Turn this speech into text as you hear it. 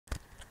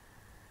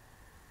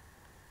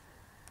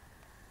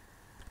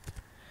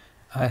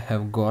I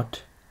have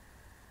got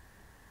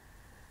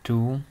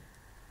two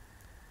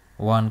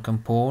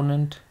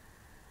one-component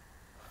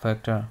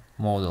factor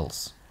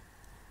models.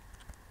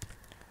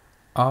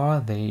 Are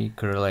they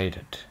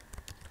correlated?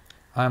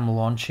 I'm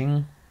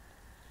launching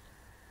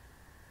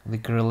the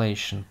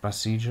correlation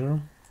procedure,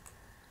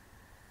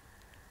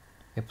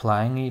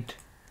 applying it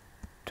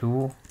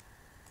to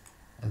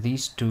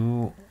these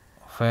two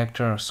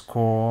factor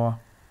score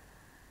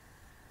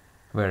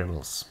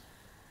variables.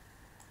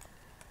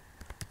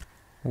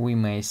 We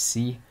may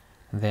see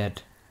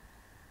that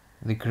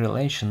the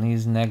correlation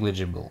is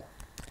negligible.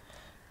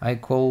 I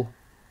call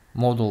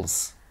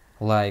models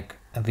like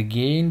the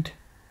gained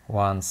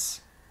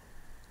ones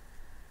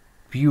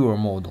pure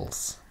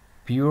models,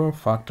 pure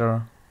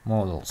factor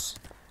models.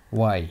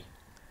 Why?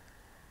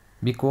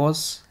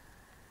 Because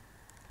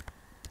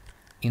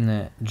in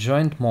a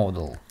joint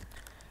model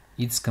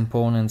its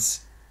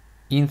components'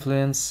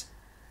 influence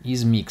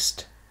is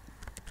mixed.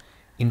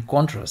 In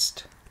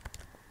contrast,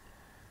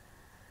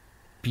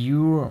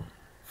 pure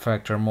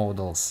factor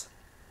models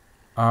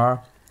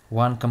are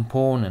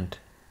one-component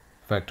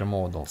factor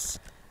models.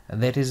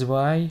 That is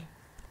why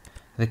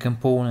the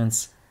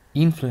components'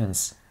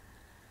 influence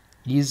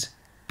is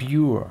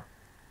pure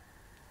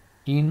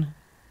in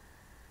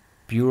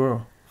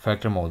pure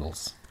factor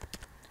models.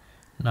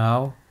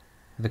 Now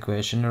the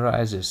question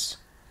arises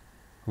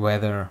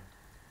whether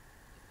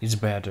it's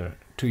better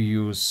to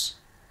use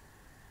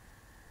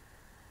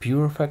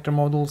pure factor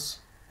models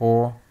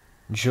or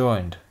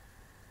joint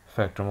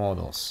factor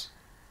models.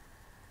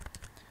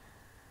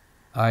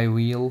 I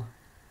will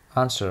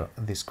answer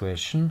this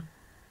question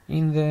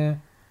in the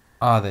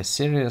other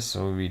series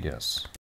of videos.